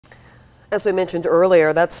As we mentioned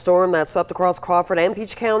earlier, that storm that swept across Crawford and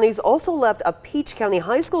Peach counties also left a Peach County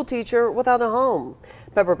high school teacher without a home.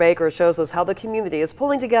 Pepper Baker shows us how the community is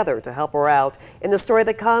pulling together to help her out in the story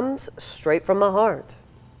that comes straight from the heart.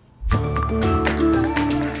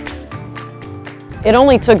 It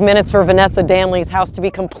only took minutes for Vanessa Danley's house to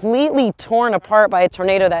be completely torn apart by a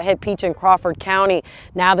tornado that hit Peach and Crawford County.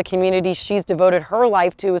 Now the community she's devoted her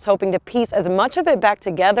life to is hoping to piece as much of it back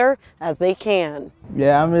together as they can.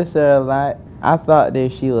 Yeah, I miss her a lot. I thought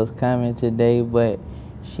that she was coming today, but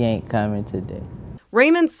she ain't coming today.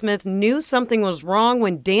 Raymond Smith knew something was wrong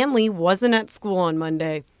when Danley wasn't at school on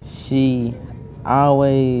Monday. She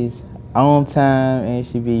always on time and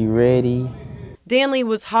she be ready. Danley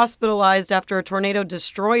was hospitalized after a tornado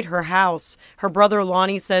destroyed her house. Her brother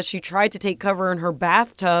Lonnie says she tried to take cover in her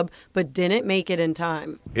bathtub but didn't make it in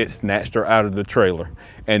time. It snatched her out of the trailer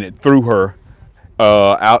and it threw her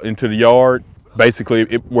out into the yard. Basically,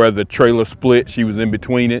 where the trailer split, she was in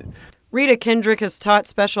between it. Rita Kendrick has taught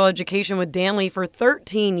special education with Danley for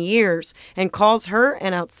 13 years and calls her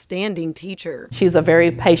an outstanding teacher. She's a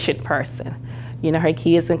very patient person. You know, her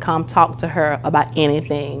kids can come talk to her about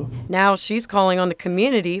anything. Now she's calling on the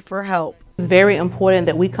community for help. It's very important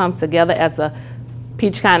that we come together as a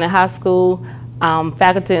Peach County High School,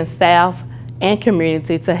 faculty and staff, and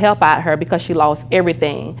community to help out her because she lost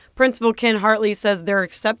everything. Principal Ken Hartley says they're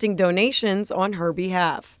accepting donations on her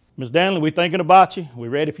behalf. Ms. Danley, we're thinking about you. We're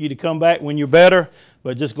ready for you to come back when you're better,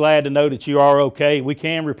 but just glad to know that you are okay. We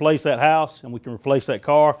can replace that house and we can replace that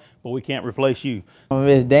car, but we can't replace you.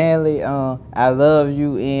 Ms. Danley, I love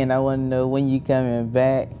you and I want to know when you coming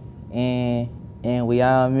back, and we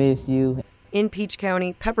all miss you. In Peach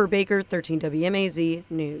County, Pepper Baker, 13 WMAZ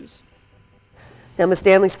News. Now, Miss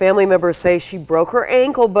Danley's family members say she broke her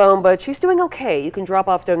ankle bone, but she's doing okay. You can drop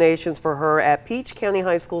off donations for her at Peach County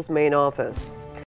High School's main office.